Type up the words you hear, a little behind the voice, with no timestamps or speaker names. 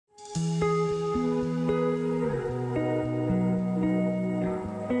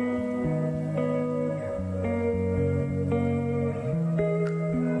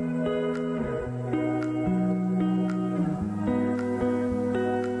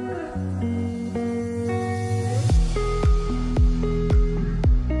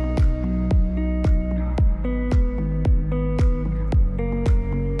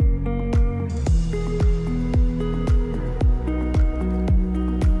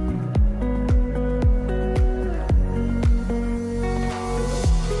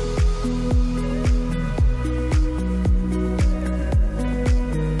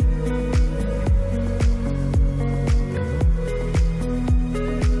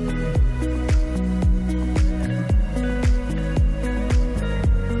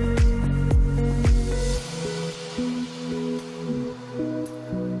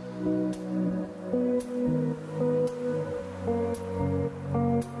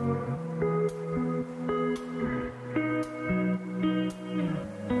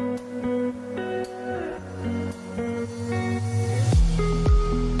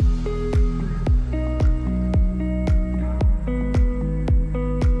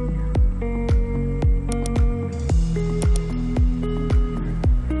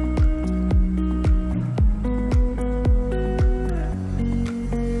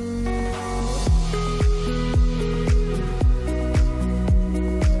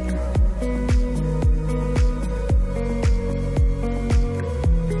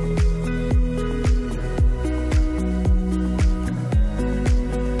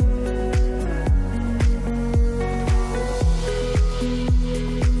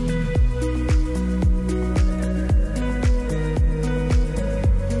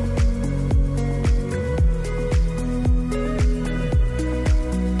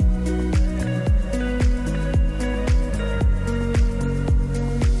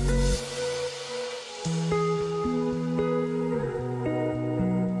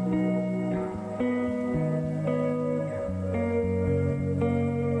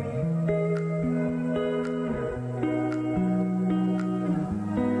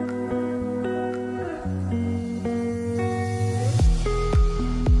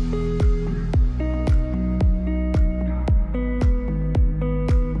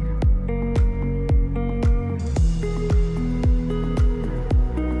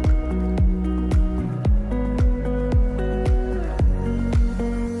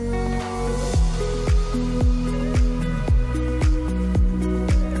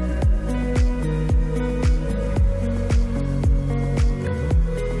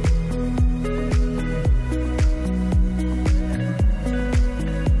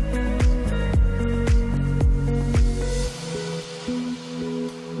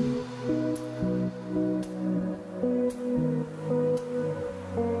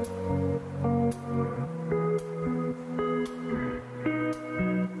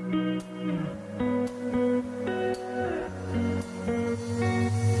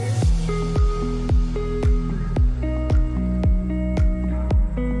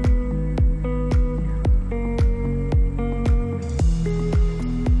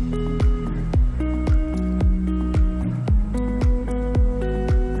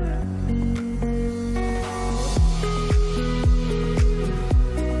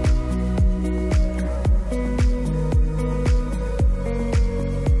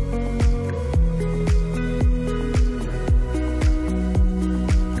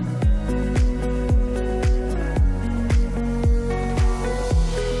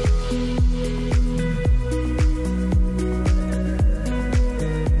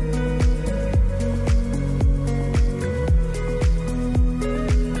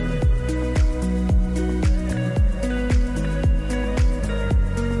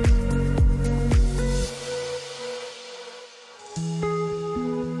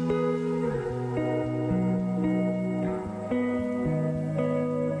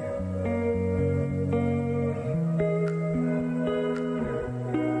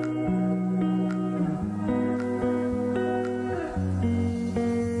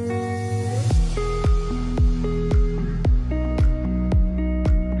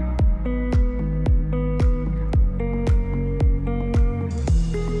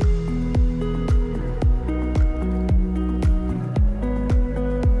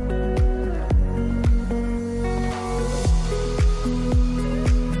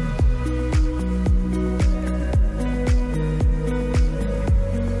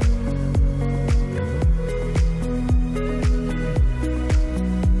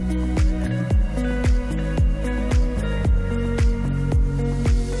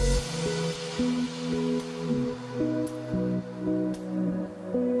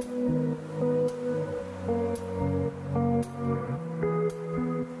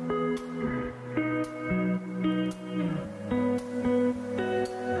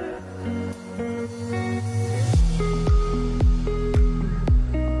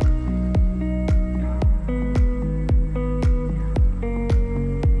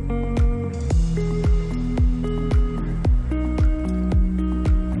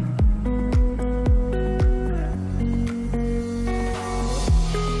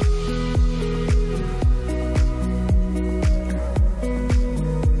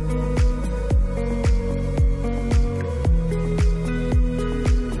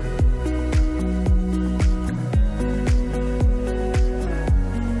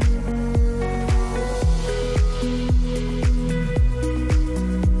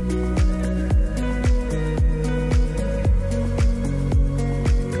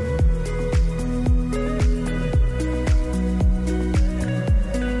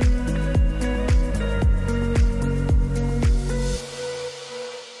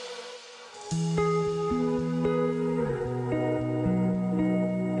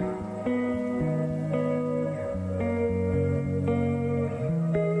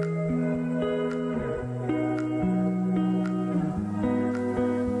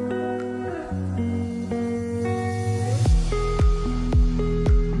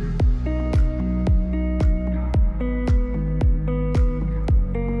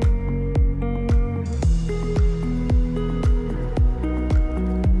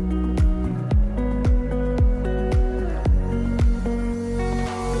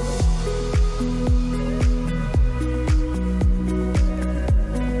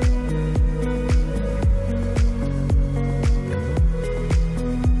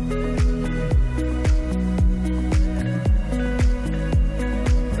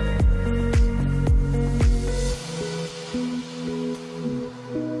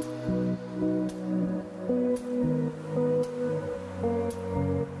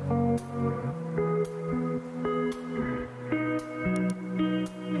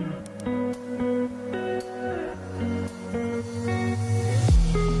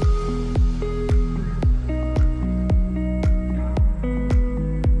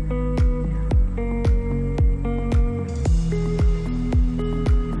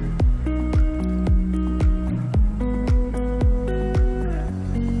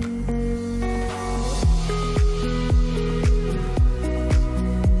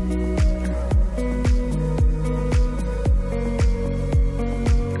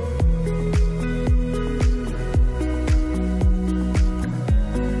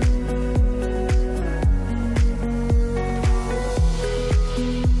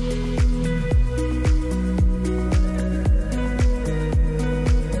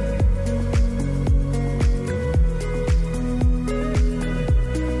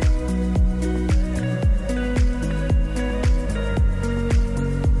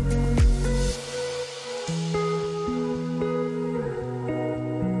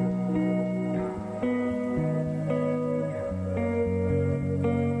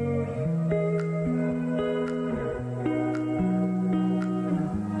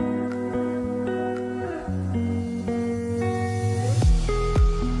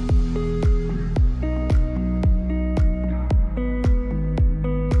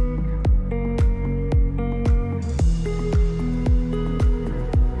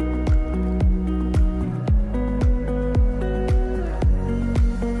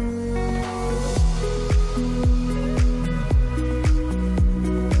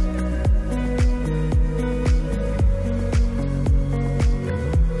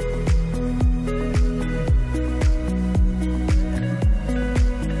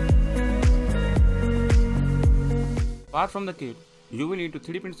Apart from the kit, you will need to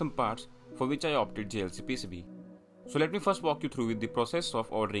 3D print some parts, for which I opted JLC PCB. So let me first walk you through with the process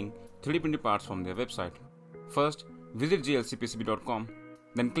of ordering 3D printed parts from their website. First, visit jlcpcb.com,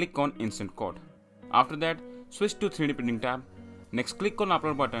 then click on Instant Quote. After that, switch to 3D Printing tab. Next, click on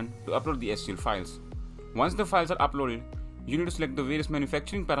Upload button to upload the STL files. Once the files are uploaded, you need to select the various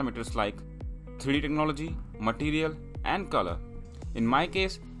manufacturing parameters like 3D technology, material, and color. In my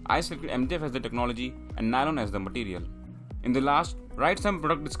case, I selected MDF as the technology and nylon as the material. In the last, write some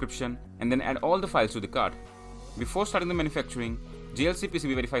product description and then add all the files to the cart. Before starting the manufacturing, JLC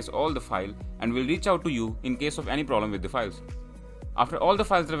PCB verifies all the file and will reach out to you in case of any problem with the files. After all the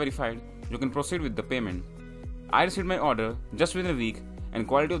files are verified, you can proceed with the payment. I received my order just within a week and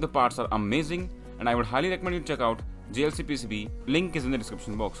quality of the parts are amazing, and I would highly recommend you check out JLC PCB, link is in the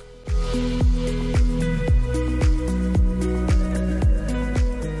description box.